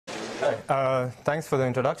Thanks for the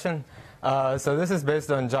introduction. So this is based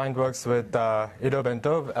on joint works with Ido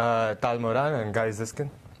Bentov, Tal Moran, and Guy Ziskin.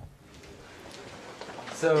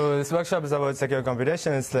 So this workshop is about secure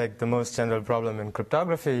computation. It's like the most general problem in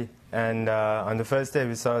cryptography. And on the first day,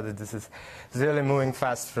 we saw that this is really moving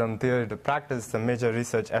fast from theory to practice, a major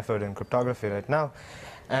research effort in cryptography right now.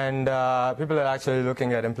 And people are actually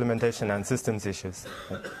looking at implementation and systems issues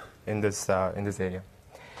in this area.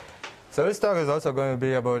 So this talk is also going to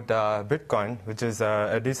be about Bitcoin, which is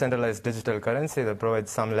a decentralized digital currency that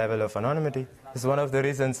provides some level of anonymity. It's one of the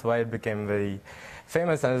reasons why it became very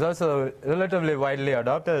famous, and it's also relatively widely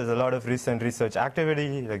adopted. There's a lot of recent research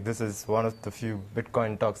activity. Like, this is one of the few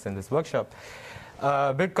Bitcoin talks in this workshop.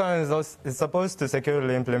 Bitcoin is supposed to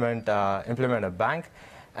securely implement a bank,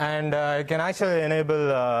 and it can actually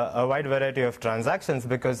enable a wide variety of transactions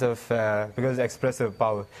because of expressive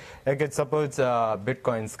power. Like, it supports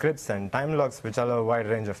Bitcoin scripts and time locks, which allow a wide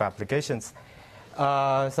range of applications.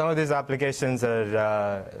 Some of these applications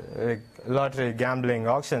are like lottery, gambling,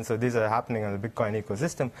 auctions, so these are happening on the Bitcoin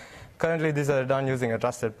ecosystem. Currently, these are done using a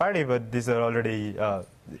trusted party, but these are already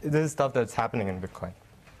this is stuff that's happening in Bitcoin.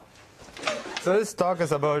 So this talk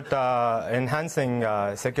is about enhancing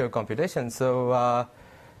secure computation. So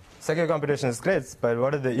secure computation is great, but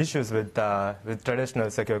what are the issues with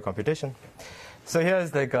traditional secure computation? So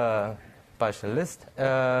here's like a partial list.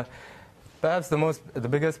 Perhaps the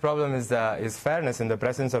biggest problem is fairness in the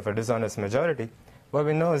presence of a dishonest majority. What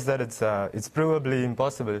we know is that it's provably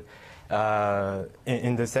impossible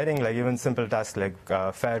in this setting. Like, even simple tasks like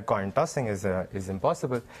fair coin tossing is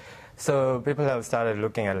impossible. So people have started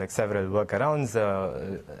looking at like several workarounds,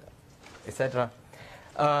 etc.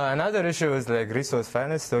 Another issue is like resource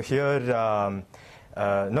fairness. So here,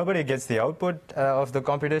 nobody gets the output of the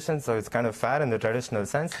computation, so it's kind of fair in the traditional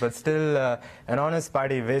sense. But still, an honest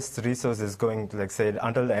party wastes resources going, like, say,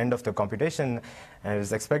 until the end of the computation, and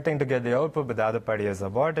is expecting to get the output, but the other party has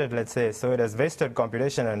aborted, let's say. So it has wasted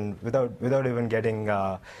computation and without even getting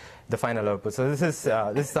the final output. So this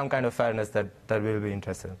is some kind of fairness that we'll be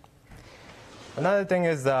interested in. Another thing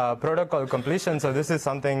is protocol completion. So this is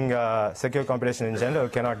something secure computation in general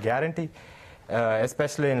cannot guarantee,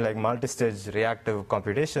 especially in like multi-stage reactive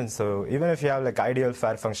computation. So even if you have like ideal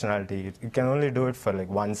fair functionality, you can only do it for like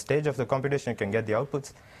one stage of the computation. You can get the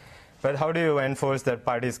outputs, but how do you enforce that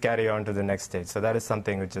parties carry on to the next stage? So that is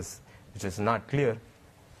something which is not clear.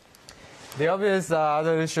 The obvious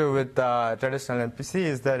other issue with traditional MPC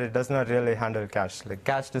is that it does not really handle cache. Like,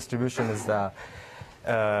 cache distribution is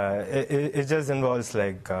it just involves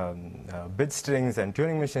like bit strings and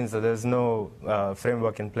tuning machines, so there's no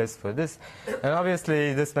framework in place for this. And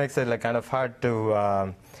obviously, this makes it like kind of hard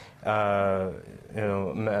to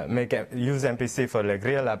use MPC for like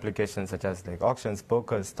real applications such as like auctions,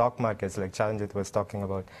 poker, stock markets, like Ranjit was talking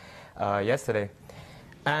about yesterday.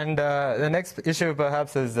 And the next issue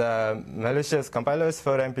perhaps is malicious compilers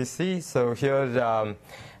for MPC. So here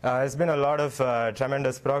there's been a lot of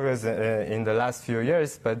tremendous progress in the last few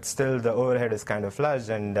years, but still the overhead is kind of large.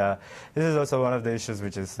 And this is also one of the issues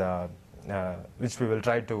which we will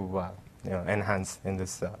try to enhance in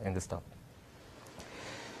this talk.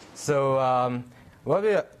 So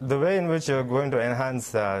the way in which you're going to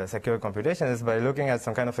enhance secure computation is by looking at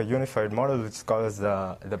some kind of a unified model, which is called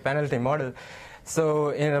the penalty model. So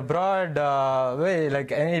in a broad way,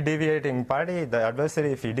 like any deviating party, the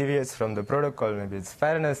adversary, if he deviates from the protocol, maybe it's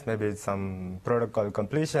fairness, maybe it's some protocol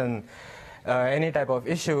completion, any type of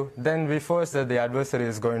issue, then we force that the adversary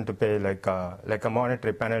is going to pay like a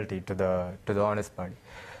monetary penalty to the honest party.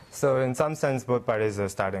 So in some sense, both parties are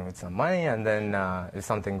starting with some money, and then if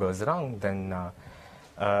something goes wrong, then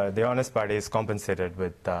the honest party is compensated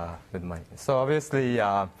with money. So obviously,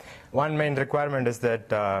 one main requirement is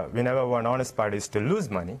that we never want honest parties to lose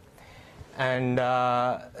money. And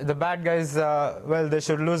the bad guys, well, they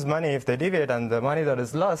should lose money if they deviate, and the money that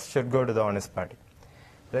is lost should go to the honest party.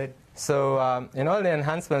 Right? So in all the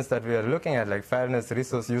enhancements that we are looking at, like fairness,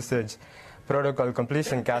 resource usage, protocol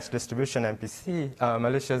completion, cache distribution, MPC,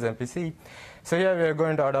 malicious MPC. So here we are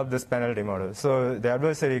going to adopt this penalty model. So the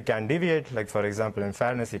adversary can deviate, like for example in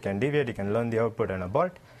fairness, he can deviate, he can learn the output and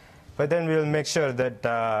abort. But then we will make sure that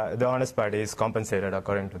the honest party is compensated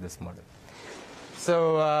according to this model.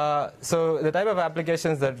 So the type of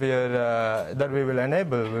applications that we will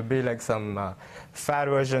enable will be like some fair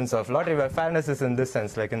versions of lottery, where fairness is in this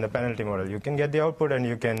sense, like in the penalty model. You can get the output and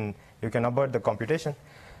you can abort the computation,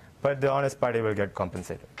 but the honest party will get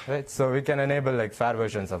compensated, right? So we can enable like fair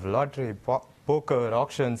versions of lottery, poker,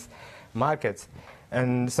 auctions, markets,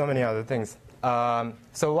 and so many other things.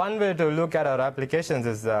 So one way to look at our applications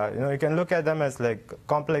is, you can look at them as like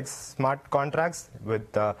complex smart contracts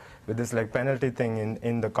with this like penalty thing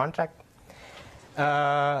in the contract.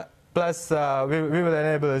 Plus, we will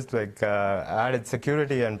enable is like added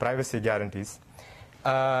security and privacy guarantees.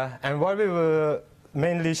 And what we will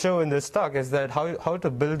mainly show in this talk is that how to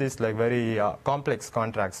build these like very complex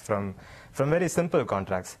contracts from very simple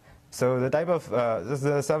contracts. So the type of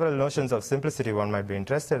there are several notions of simplicity one might be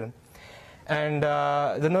interested in. And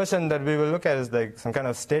the notion that we will look at is like some kind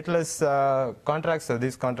of stateless contracts. So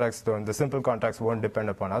these contracts the simple contracts won't depend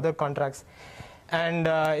upon other contracts. And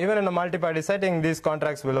even in a multi-party setting, these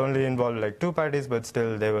contracts will only involve like two parties, but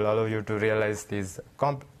still they will allow you to realize these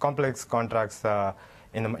complex contracts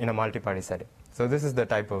in a multi-party setting. So this is the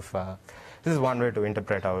type of this is one way to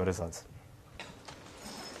interpret our results.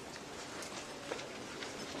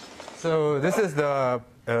 So this is the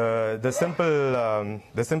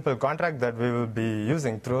simple contract that we will be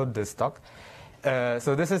using throughout this talk.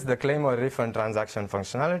 So this is the claim or refund transaction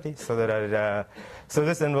functionality. So so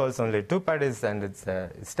this involves only two parties, and it's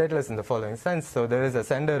stateless in the following sense. So there is a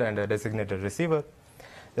sender and a designated receiver.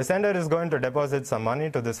 The sender is going to deposit some money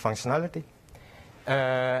to this functionality,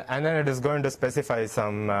 and then it is going to specify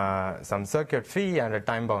some circuit fee and a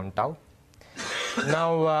time-bound tau.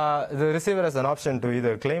 Now the receiver has an option to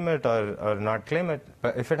either claim it or not claim it.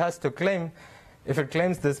 But if it has to claim, if it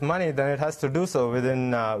claims this money, then it has to do so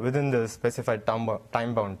within the specified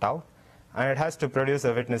time-bound tau, and it has to produce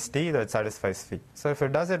a witness T that satisfies fee. So if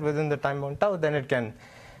it does it within the time-bound tau, then it can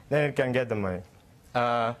get the money.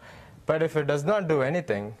 But if it does not do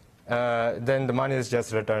anything, then the money is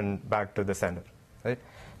just returned back to the sender, right?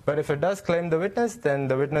 But if it does claim the witness, then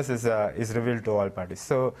the witness is revealed to all parties.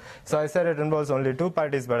 So I said it involves only two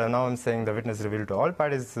parties, but now I'm saying the witness revealed to all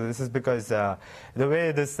parties. So this is because the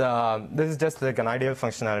way this is just like an ideal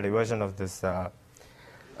functionality version of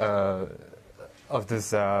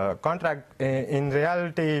this contract. In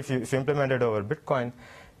reality, if you implement it over Bitcoin,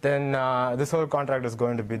 then this whole contract is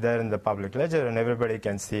going to be there in the public ledger, and everybody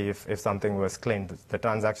can see if something was claimed. The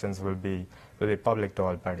transactions will be public to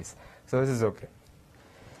all parties. So this is okay.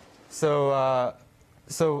 So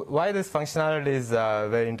why this functionality is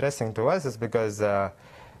very interesting to us is because, well,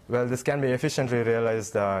 this can be efficiently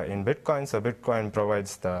realized in Bitcoin. So Bitcoin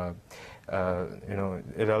provides it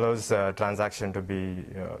allows transaction to be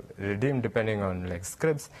redeemed depending on like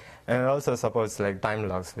scripts, and it also supports like time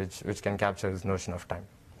logs, which can capture this notion of time.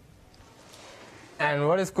 And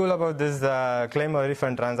what is cool about this claim or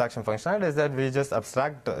refund transaction functionality is that we just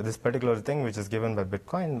abstract this particular thing which is given by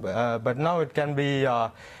Bitcoin, but now it can be,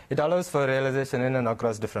 it allows for realization in and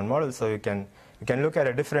across different models. So you can look at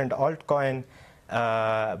a different altcoin,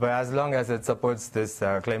 but as long as it supports this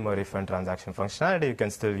claim or refund transaction functionality, you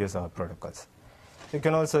can still use our protocols. You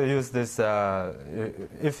can also use this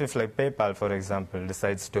if like PayPal, for example,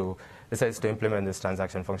 decides to implement this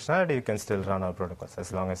transaction functionality, you can still run our protocols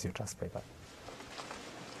as long as you trust PayPal.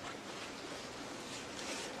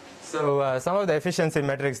 So some of the efficiency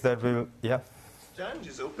metrics that we will, yeah? Exchange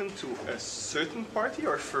is open to a certain party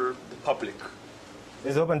or for the public?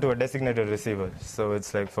 It's open to a designated receiver. So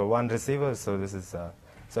it's like for one receiver, so this is,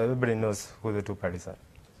 so everybody knows who the two parties are.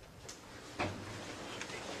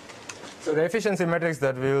 So the efficiency metrics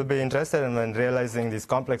that we will be interested in when realizing these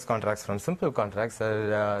complex contracts from simple contracts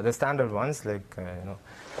are the standard ones, like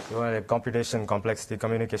you want like computation complexity,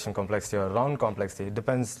 communication complexity, or round complexity. It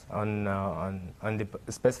depends on the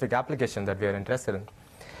specific application that we are interested in.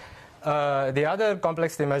 The other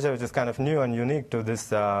complexity measure, which is kind of new and unique to this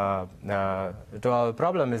to our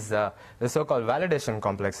problem, is the so-called validation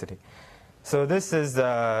complexity. So this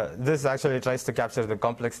actually tries to capture the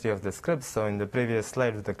complexity of the scripts. So in the previous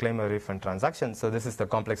slide with the claim or refund transaction, so this is the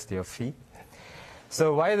complexity of fee.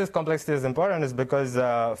 So why this complexity is important is because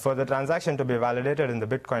for the transaction to be validated in the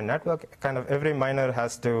Bitcoin network, kind of every miner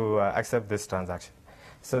has to accept this transaction.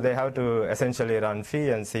 So they have to essentially run fee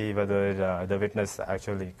and see whether the witness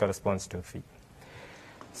actually corresponds to fee.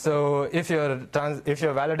 So if your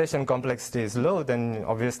validation complexity is low, then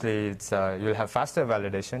obviously you'll have faster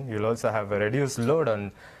validation. You'll also have a reduced load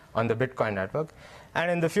on the Bitcoin network. And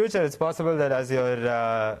in the future, it's possible that as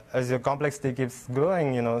your complexity keeps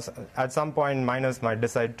growing, at some point miners might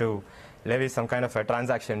decide to levy some kind of a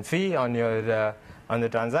transaction fee on the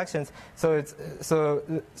transactions. So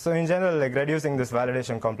in general, like reducing this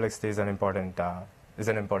validation complexity is an important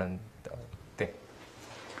thing.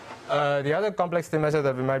 The other complexity measure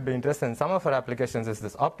that we might be interested in some of our applications is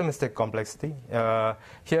this optimistic complexity.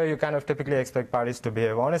 Here you kind of typically expect parties to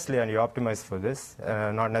behave honestly, and you optimize for this,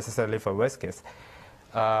 not necessarily for worst case.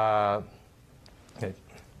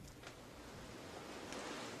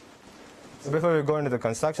 So before we go into the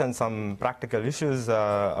construction, some practical issues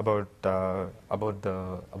about the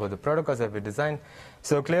protocols that we design.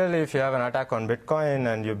 So clearly, if you have an attack on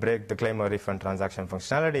Bitcoin and you break the claim or refund transaction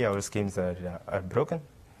functionality, our schemes are broken.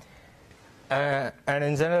 And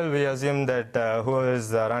in general, we assume that whoever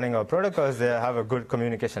is running our protocols, they have a good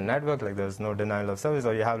communication network, like there's no denial of service,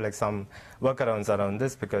 or you have like some workarounds around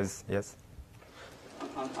this because, yes?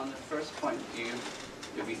 On the first point,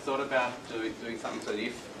 have you thought about doing something so that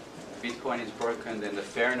if Bitcoin is broken, then the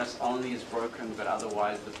fairness only is broken, but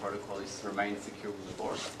otherwise the protocol remains secure with the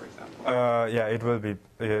board, for example? Yeah, it will be.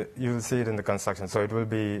 You will see it in the construction, so that will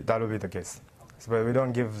be the case. So, but we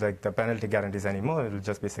don't give like the penalty guarantees anymore. It will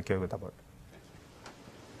just be secure with the board.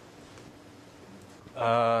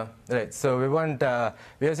 Right. So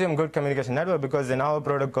we assume good communication network because in our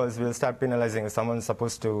protocols we'll start penalizing if someone's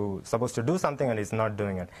supposed to do something and he's not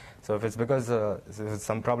doing it. So if it's because there's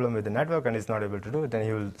some problem with the network and he's not able to do it, then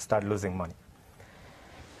he will start losing money.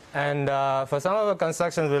 And for some of our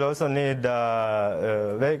constructions, we'll also need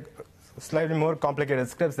very slightly more complicated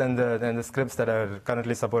scripts than the scripts that are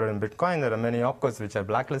currently supported in Bitcoin. There are many opcodes which are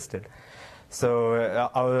blacklisted. So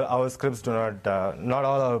our scripts do not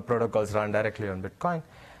all our protocols run directly on Bitcoin.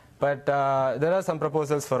 But there are some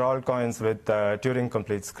proposals for all coins with Turing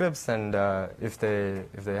complete scripts, and if they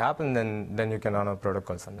happen, then you can run our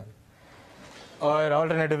protocols on them. Or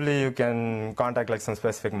alternatively, you can contact like some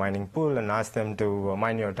specific mining pool and ask them to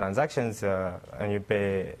mine your transactions, and you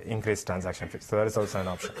pay increased transaction fees. So that is also an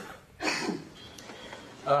option.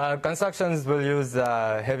 Constructions will use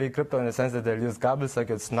heavy crypto in the sense that they'll use garbled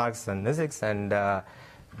circuits, snarks, and NISICs, and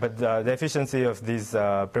but the efficiency of these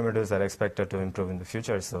primitives are expected to improve in the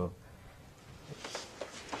future. So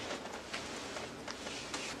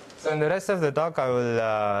in the rest of the talk, I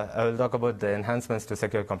will talk about the enhancements to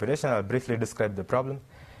secure computation. I'll briefly describe the problem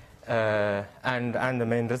and the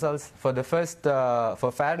main results. For the first,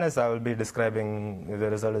 for fairness, I will be describing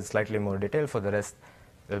the result in slightly more detail. For the rest,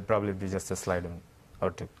 it will probably be just a slide or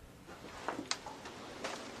two.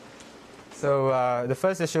 So the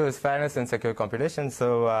first issue is fairness in secure computation.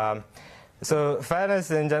 So fairness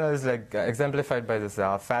in general is like exemplified by this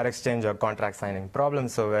fair exchange or contract signing problem.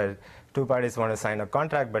 So where two parties want to sign a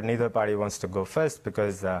contract, but neither party wants to go first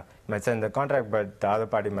because you might sign the contract, but the other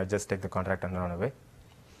party might just take the contract and run away.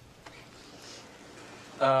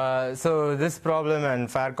 So this problem and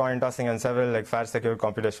fair coin tossing and several like fair secure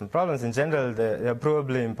computation problems in general, they are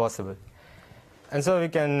provably impossible. And so we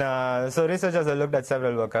can, so researchers have looked at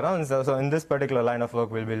several workarounds. So in this particular line of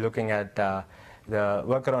work, we'll be looking at the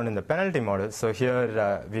workaround in the penalty model. So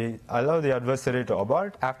here we allow the adversary to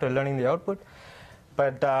abort after learning the output.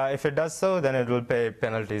 But if it does so, then it will pay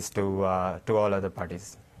penalties to all other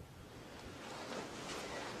parties.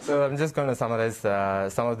 So I'm just going to summarize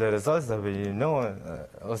some of the results that we know,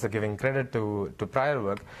 also giving credit to prior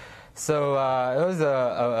work. So it was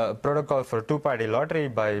a protocol for two-party lottery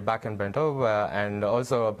by Back and Bentov, and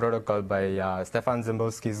also a protocol by Stefan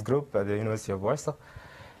Zimbowski's group at the University of Warsaw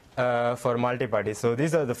for multi-party. So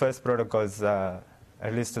these are the first protocols, at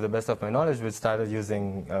least to the best of my knowledge, which started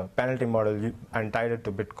using a penalty model and tied it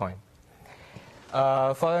to Bitcoin.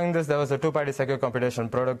 Following this, there was a two-party secure computation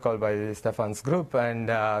protocol by Stefan's group, and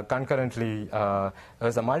concurrently there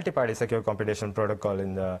was a multi-party secure computation protocol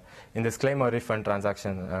in this claim or refund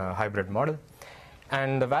transaction hybrid model.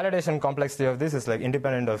 And the validation complexity of this is like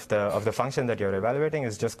independent of the function that you're evaluating.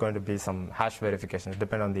 It's just going to be some hash verification. It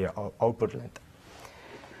depends on the output length.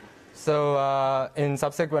 So in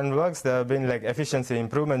subsequent works, there have been like efficiency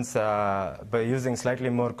improvements by using slightly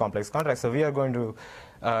more complex contracts. So we are going to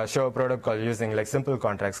show a protocol using like simple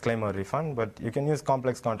contracts, claim or refund, but you can use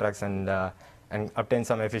complex contracts and obtain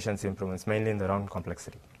some efficiency improvements, mainly in the round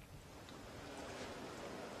complexity.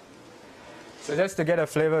 So just to get a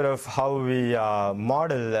flavor of how we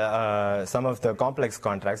model some of the complex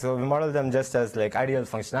contracts, so we model them just as like ideal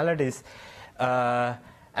functionalities,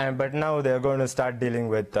 but now they're going to start dealing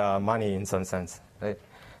with money in some sense, right?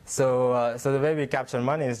 So the way we capture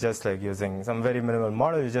money is just like using some very minimal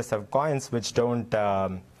model. You just have coins which don't,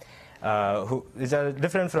 which are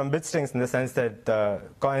different from bit strings in the sense that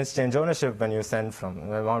coins change ownership when you send from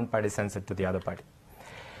one party sends it to the other party.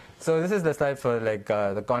 So this is the slide for like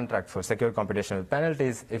the contract for secure computation with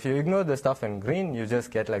penalties. If you ignore the stuff in green, you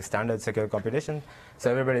just get like standard secure computation.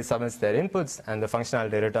 So everybody submits their inputs, and the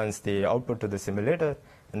functionality returns the output to the simulator,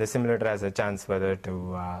 and the simulator has a chance whether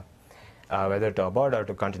to abort or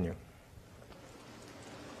to continue.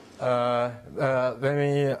 For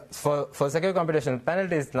secure computational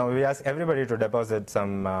penalties, now we ask everybody to deposit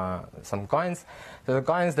some coins. So the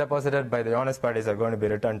coins deposited by the honest parties are going to be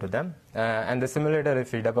returned to them. And the simulator,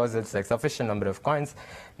 if he deposits like sufficient number of coins,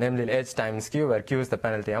 namely h times q, where q is the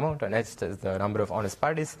penalty amount and h is the number of honest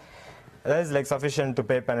parties, that is like sufficient to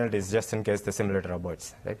pay penalties just in case the simulator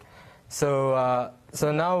aborts, right? So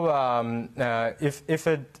now if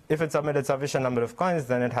it submitted sufficient number of coins,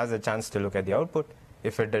 then it has a chance to look at the output.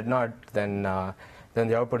 If it did not, then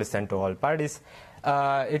the output is sent to all parties.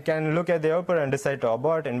 It can look at the output and decide to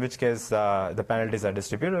abort, in which case the penalties are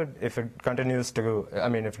distributed. If it continues to,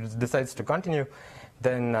 if it decides to continue,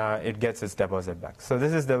 then it gets its deposit back. So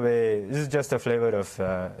this is the way. This is just a flavor of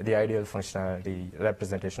the ideal functionality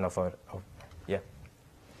representation of our. Yeah.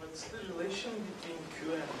 What's the relation between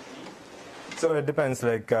Q and D? So it depends.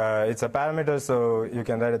 Like it's a parameter, so you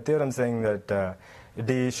can write a theorem saying that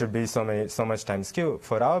D should be so much times Q.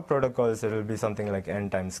 For our protocols, it will be something like N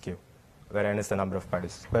times Q, where N is the number of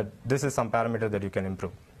parties. But this is some parameter that you can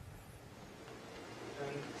improve.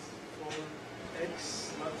 And for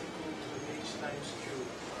X not equal to H times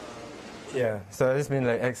Q. Yeah, so this means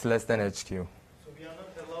like X less than HQ. So we are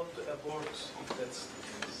not allowed to abort if that's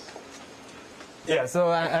the case. Yeah,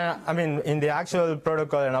 so in the actual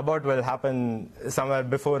protocol, an abort will happen somewhere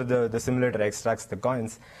before the simulator extracts the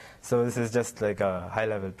coins. So this is just like a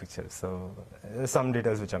high-level picture. So there's some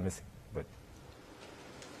details which are missing. But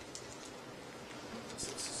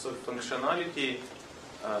so functionality,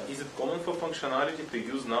 is it common for functionality to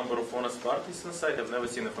use number of honest parties inside? I've never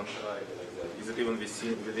seen a functionality like that. Is it even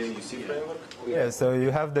within UC framework? yeah, so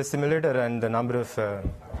you have the simulator and the number of.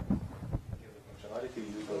 Functionality you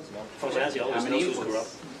use those numbers. Functionality always knows who's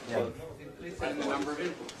corrupt. And the number of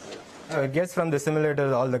inputs. It gets from the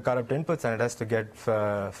simulator all the corrupt inputs, and it has to get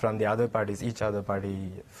from the other parties, each other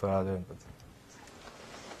party for other inputs.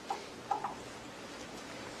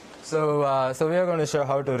 So we are going to show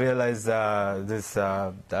how to realize this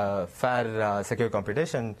fair secure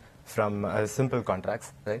computation from simple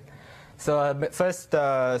contracts, right? So first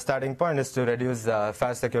starting point is to reduce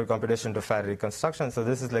fair secure computation to fair reconstruction. So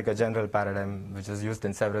this is like a general paradigm which is used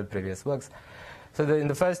in several previous works. So in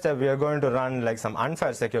the first step, we are going to run like some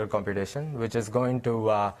unfair secure computation, which is going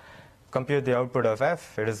to compute the output of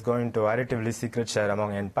F. It is going to additively secret share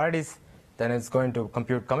among n parties. Then it's going to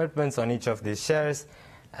compute commitments on each of these shares.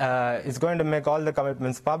 It's going to make all the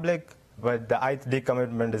commitments public, but the ith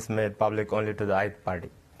decommitment is made public only to the ith party.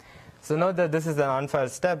 So note that this is an unfair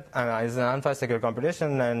step, it's an unfair secure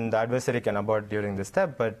computation, and the adversary can abort during this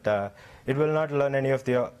step, but it will not learn it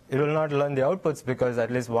will not learn the outputs because at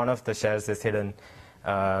least one of the shares is hidden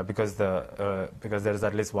because there is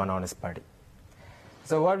at least one honest party.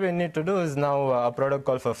 So what we need to do is now a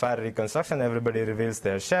protocol for fair reconstruction. Everybody reveals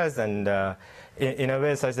their shares, and in a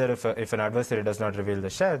way such that if an adversary does not reveal the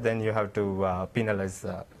share, then you have to penalize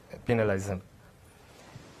him.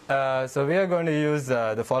 So we are going to use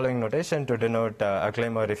the following notation to denote a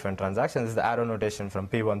claim or refund transaction. This is the arrow notation from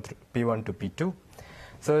P1 to P2.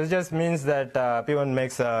 So it just means that P1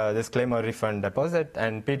 makes this claim or refund deposit,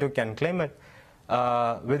 and P2 can claim it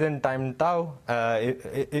within time tau.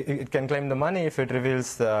 It can claim the money if it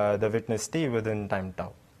reveals the witness T within time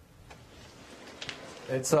tau.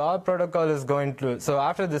 So our protocol is going to, so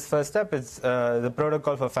after this first step, it's the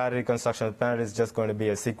protocol for fair reconstruction of penalty is just going to be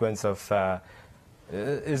a sequence of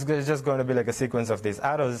it's just going to be like a sequence of these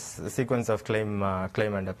arrows, a sequence of claim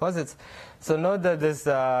and deposits. So note that this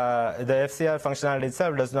the FCR functionality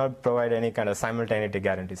itself does not provide any kind of simultaneity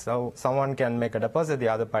guarantee. So someone can make a deposit, the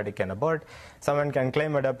other party can abort. Someone can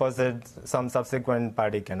claim a deposit, some subsequent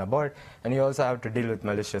party can abort, and you also have to deal with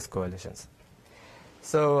malicious coalitions.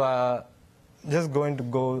 So just going to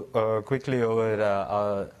go quickly over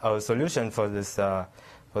our solution for this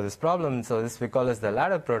problem. So this we call as the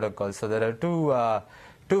ladder protocol. So there are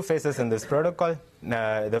two phases in this protocol.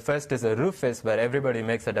 The first is a roof phase where everybody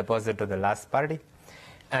makes a deposit to the last party,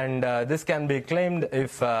 and this can be claimed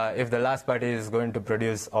if the last party is going to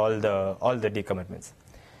produce all the decommitments.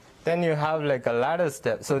 Then you have like a ladder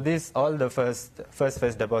step. So all the first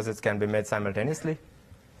phase deposits can be made simultaneously.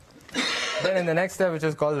 Then in the next step, which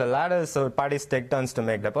is called the ladder, so parties take turns to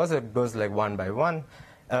make deposit. It goes like one by one.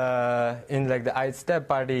 In like the ith step,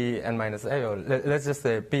 party n minus a, or let's just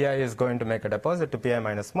say pi is going to make a deposit to pi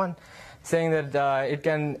minus 1, saying that it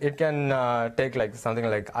can take like something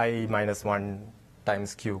like I minus 1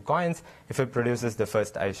 times q coins if it produces the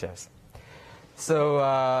first I shares. So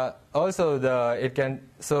also there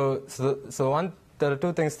are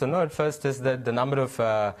two things to note. First is that the number of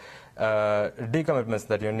decommitments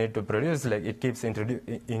that you need to produce, like it keeps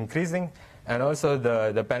increasing. And also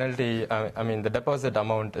the penalty, I mean the deposit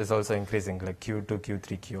amount is also increasing, like Q2,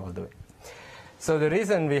 Q3, Q all the way. So the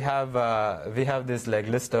reason we have this like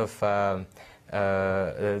list of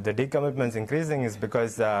the decommitments increasing is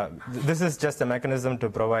because this is just a mechanism to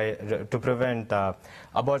prevent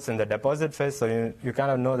aborts in the deposit phase. So you kind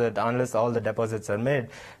of know that unless all the deposits are made,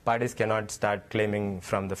 parties cannot start claiming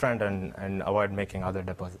from the front and avoid making other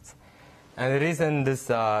deposits. And the reason this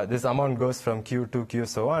amount goes from Q to Q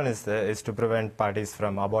so on is to prevent parties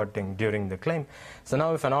from aborting during the claim. So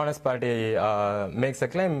now if an honest party makes a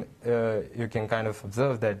claim, you can kind of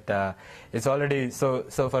observe that it's already, so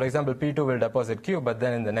for example, P2 will deposit Q, but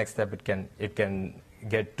then in the next step it can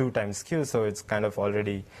get 2 times Q, so it's kind of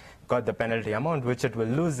already got the penalty amount, which it will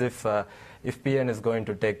lose if PN is going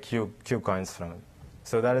to take Q coins from him.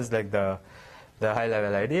 So that is like the high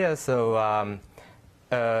level idea. So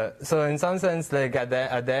in some sense, like at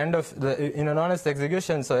the end of in an honest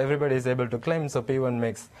execution, so everybody is able to claim. So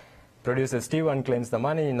P1 produces T1, claims the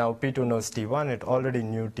money. Now P2 knows T1. It already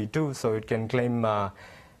knew T2, so it can claim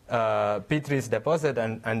P3's deposit,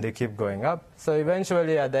 and they keep going up. So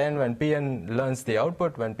eventually, at the end, when Pn learns the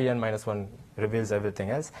output, when Pn minus 1 reveals everything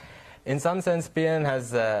else, in some sense, Pn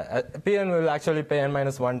will actually pay n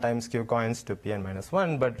minus 1 times Q coins to Pn minus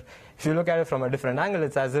 1. But if you look at it from a different angle,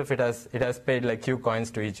 it's as if it has paid like Q coins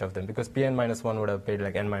to each of them, because Pn minus 1 would have paid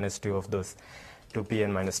like n minus 2 of those to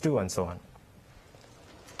Pn minus 2 and so on.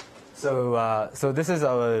 So this is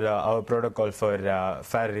our protocol for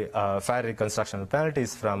fair reconstruction of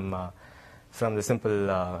penalties from the simple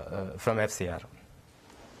from FCR.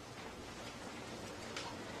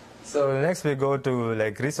 So next we go to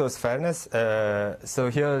like resource fairness. So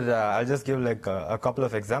here I'll just give like a couple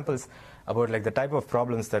of examples about like the type of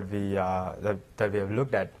problems that we have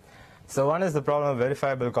looked at. So one is the problem of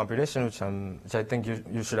verifiable computation, which I think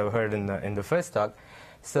you should have heard in the first talk.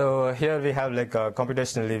 So here we have like a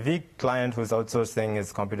computationally weak client who's outsourcing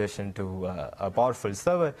his computation to a powerful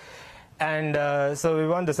server. And so we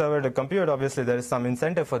want the server to compute. Obviously, there is some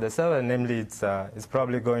incentive for the server, namely it's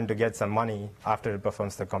probably going to get some money after it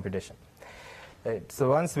performs the computation. Right. So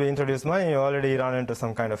once we introduce money, you already run into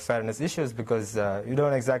some kind of fairness issues, because you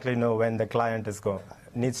don't exactly know when the client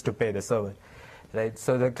needs to pay the server. Right.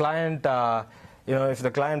 So the client, if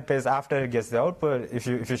the client pays after it gets the output, if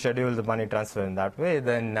you schedule the money transfer in that way,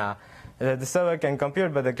 then the server can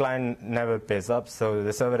compute, but the client never pays up. So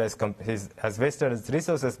the server has wasted its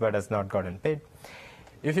resources but has not gotten paid.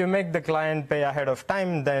 If you make the client pay ahead of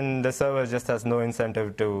time, then the server just has no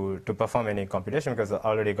incentive to perform any computation, because it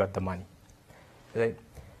already got the money. Right?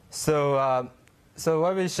 So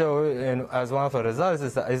what we show as one of our results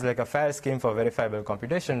is like a fair scheme for verifiable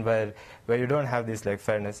computation, where you don't have these like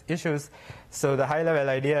fairness issues. So the high level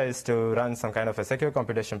idea is to run some kind of a secure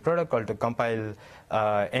computation protocol to compile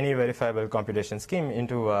any verifiable computation scheme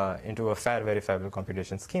into a fair verifiable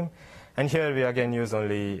computation scheme. And here we again use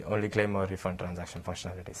only claim or refund transaction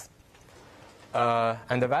functionalities.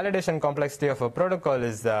 And the validation complexity of a protocol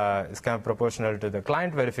is kind of proportional to the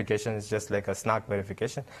client verification. It's just like a snark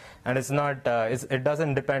verification, and it's not. It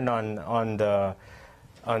doesn't depend on the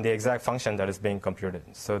exact function that is being computed.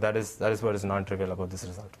 So that is what is non-trivial about this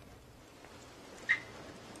result.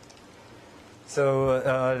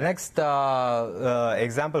 So next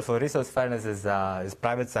example for resource fairness is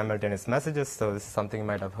private simultaneous messages. So this is something you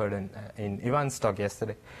might have heard in Ivan's talk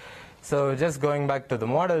yesterday. So just going back to the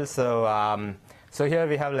model, so here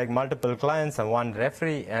we have like multiple clients and one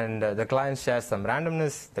referee, and the clients share some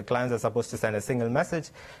randomness. The clients are supposed to send a single message,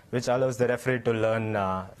 which allows the referee to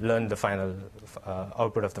learn the final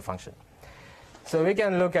output of the function. So we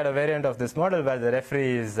can look at a variant of this model where the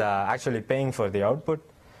referee is actually paying for the output.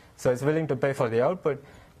 So it's willing to pay for the output.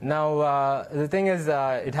 Now the thing is,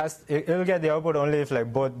 it will get the output only if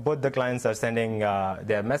like both the clients are sending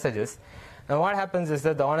their messages. Now what happens is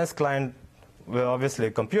that the honest client will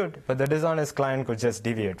obviously compute, but the dishonest client could just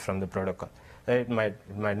deviate from the protocol. It might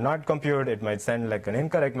not compute, it might send like an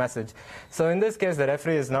incorrect message. So in this case, the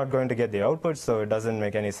referee is not going to get the output, so it doesn't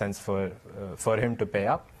make any sense for him to pay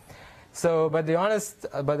up. So, but the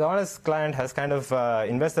honest client has kind of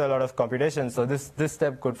invested a lot of computation. So this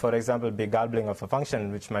step could, for example, be garbling of a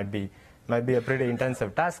function, which might be a pretty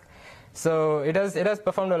intensive task. So it has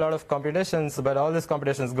performed a lot of computations, but all this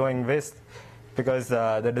computation is going waste because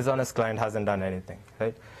the dishonest client hasn't done anything,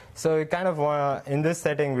 right? So kind of in this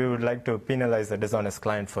setting, we would like to penalize the dishonest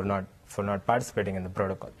client for not participating in the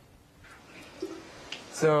protocol.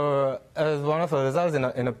 So as one of our results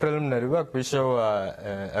in a preliminary work, we show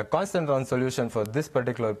a constant run solution for this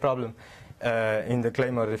particular problem in the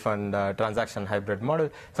claim or refund transaction hybrid model.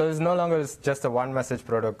 So it's no longer just a one message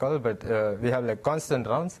protocol, but we have like constant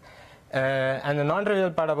rounds. And the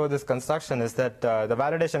non-trivial part about this construction is that the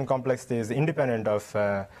validation complexity is independent of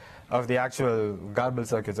the actual garbled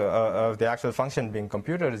circuits, of the actual function being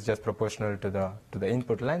computed. It's just proportional to the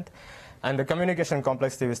input length. And the communication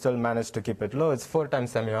complexity, we still managed to keep it low. It's 4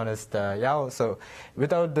 times semi-honest Yao. So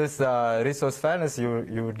without this resource fairness,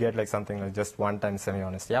 you would get like something like just 1 times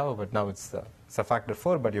semi-honest Yao. But now it's a factor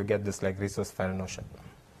 4, but you get this like resource fair notion.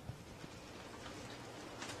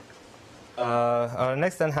 Our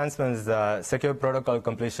next enhancement is secure protocol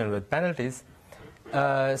completion with penalties.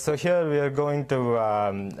 So here we are going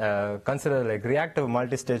to consider like reactive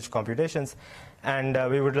multi-stage computations, and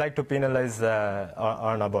we would like to penalize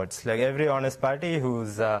on aborts. Like every honest party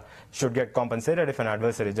should get compensated if an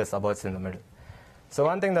adversary just aborts in the middle. So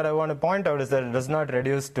one thing that I want to point out is that it does not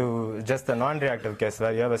reduce to just the non-reactive case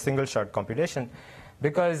where you have a single shot computation,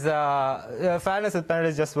 because fairness with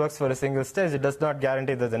penalties just works for a single stage. It does not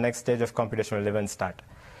guarantee that the next stage of computation will even start.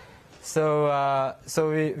 So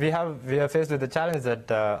we are faced with the challenge that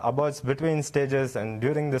aborts between stages and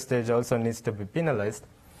during the stage also needs to be penalized.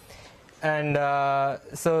 And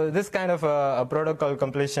so this kind of a protocol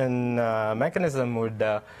completion mechanism would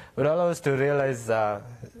allow us to realize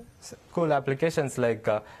cool applications like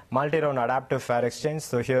multi-round adaptive fair exchange.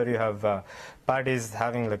 So here you have parties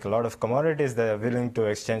having like a lot of commodities they are willing to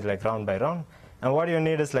exchange like round by round. And what you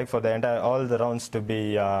need is like for the all the rounds to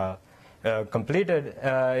be completed.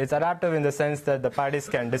 It's adaptive in the sense that the parties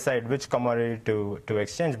can decide which commodity to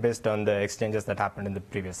exchange based on the exchanges that happened in the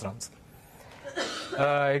previous rounds.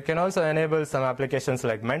 It can also enable some applications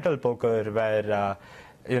like mental poker, where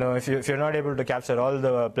if you're not able to capture all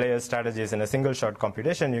the players' strategies in a single shot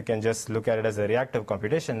computation, you can just look at it as a reactive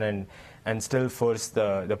computation and still force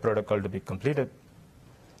the protocol to be completed.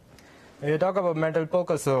 When you talk about mental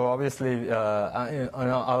poker, so obviously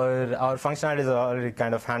our functionalities are already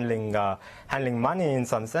kind of handling money in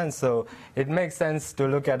some sense. So it makes sense to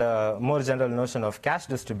look at a more general notion of cash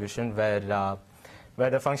distribution, where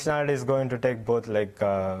the functionality is going to take both like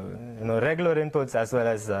regular inputs as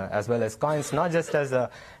well as coins, not just as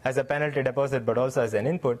a penalty deposit but also as an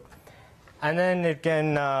input. And then it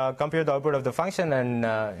can compute the output of the function and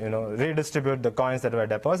redistribute the coins that were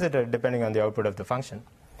deposited depending on the output of the function.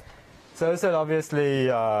 So this will obviously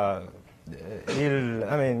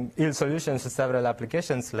yield solutions to several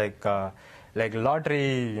applications like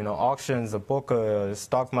lottery, auctions, poker,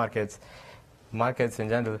 stock markets in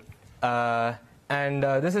general. And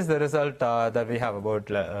this is the result that we have about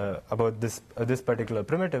this particular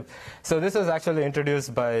primitive. So this was actually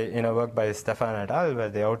introduced by work by Stefan et al., where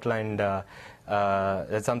they outlined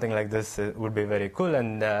that something like this would be very cool,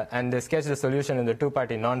 and they sketched the solution in the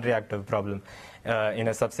two-party non-reactive problem in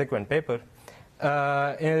a subsequent paper.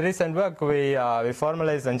 In recent work, we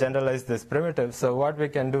formalized and generalized this primitive. So what we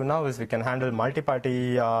can do now is we can handle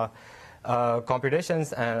multi-party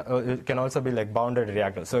computations, and it can also be like bounded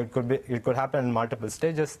reactive. So it could happen in multiple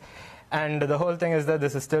stages, and the whole thing is that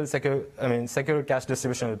this is still secure cash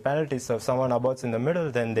distribution with penalties. So if someone aborts in the middle,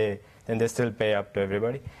 then they still pay up to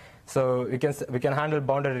everybody. So we can handle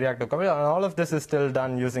bounded reactive computation, and all of this is still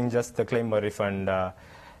done using just the claim or refund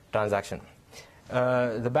transaction.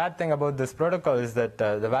 The bad thing about this protocol is that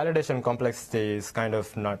the validation complexity is kind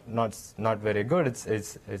of not very good.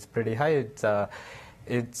 It's pretty high.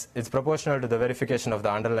 It's proportional to the verification of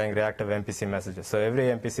the underlying reactive MPC messages. So every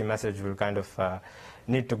MPC message will kind of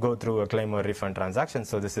need to go through a claim or refund transaction.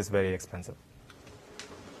 So this is very expensive.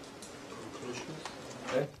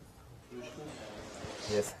 Okay.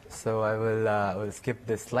 Yes. So I will skip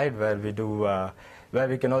this slide where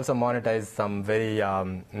we can also monetize some very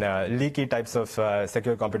leaky types of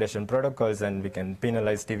secure computation protocols, and we can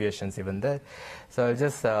penalize deviations even there. So I'll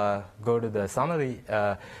just go to the summary.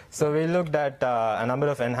 So we looked at a number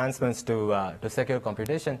of enhancements to secure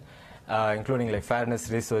computation, including like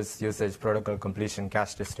fairness, resource usage, protocol completion,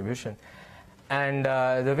 cache distribution, and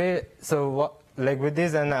with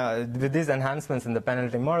these enhancements in the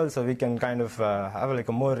penalty model, so we can kind of have like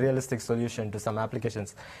a more realistic solution to some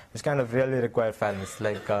applications which kind of really require fairness,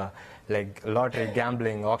 like lottery,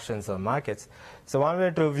 gambling, auctions, or markets. So one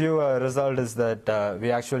way to view a result is that we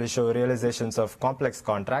actually show realizations of complex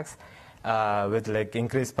contracts with like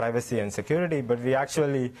increased privacy and security, but we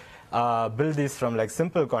actually build these from like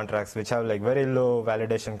simple contracts which have like very low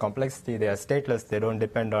validation complexity. They are stateless. They don't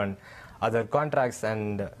depend on other contracts,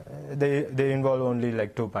 and they involve only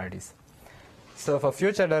like two parties. So for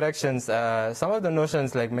future directions, some of the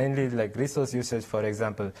notions, like mainly like resource usage, for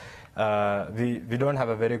example, we don't have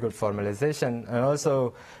a very good formalization, and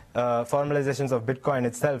also formalizations of Bitcoin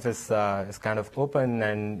itself is kind of open,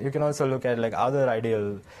 and you can also look at like other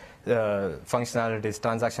ideal functionalities,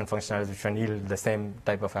 transaction functionalities, which can yield the same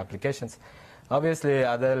type of applications. Obviously,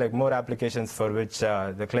 other like more applications for which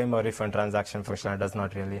the claim or refund transaction functionality does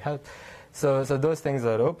not really help. So those things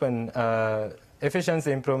are open.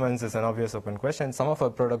 Efficiency improvements is an obvious open question. Some of our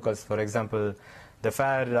protocols, for example, the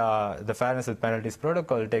fairness with penalties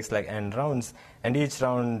protocol takes like n rounds, and each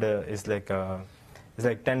round is like 10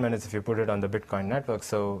 minutes if you put it on the Bitcoin network.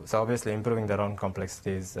 So obviously improving the round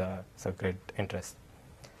complexity is of great interest.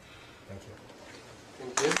 Thank you.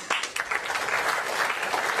 Thank you.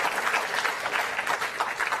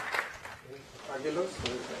 Aguilos.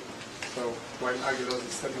 So while Aguilos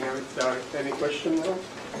is setting out, if there are any questions now?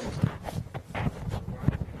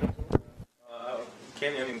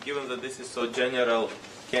 Can you, I mean, given that this is so general,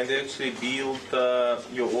 can they actually build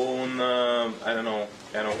your own, I don't know,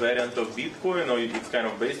 kind of variant of Bitcoin, or it's kind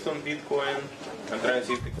of based on Bitcoin? I'm trying to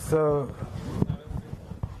see if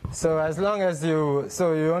So as long as you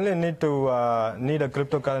only need to need a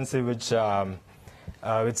cryptocurrency which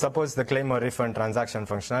supports the claim or refund transaction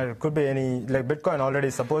functionality. It could be any, like Bitcoin already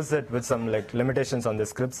supports it with some like limitations on the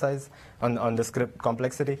script size, on the script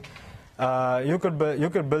complexity. You could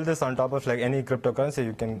build this on top of like any cryptocurrency.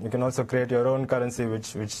 You can also create your own currency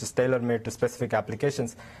which is tailor-made to specific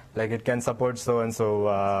applications. Like it can support so and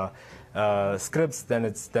so scripts. Then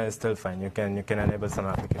it's still fine. You can enable some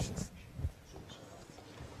applications.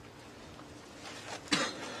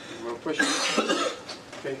 More questions?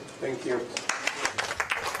 Okay, thank you.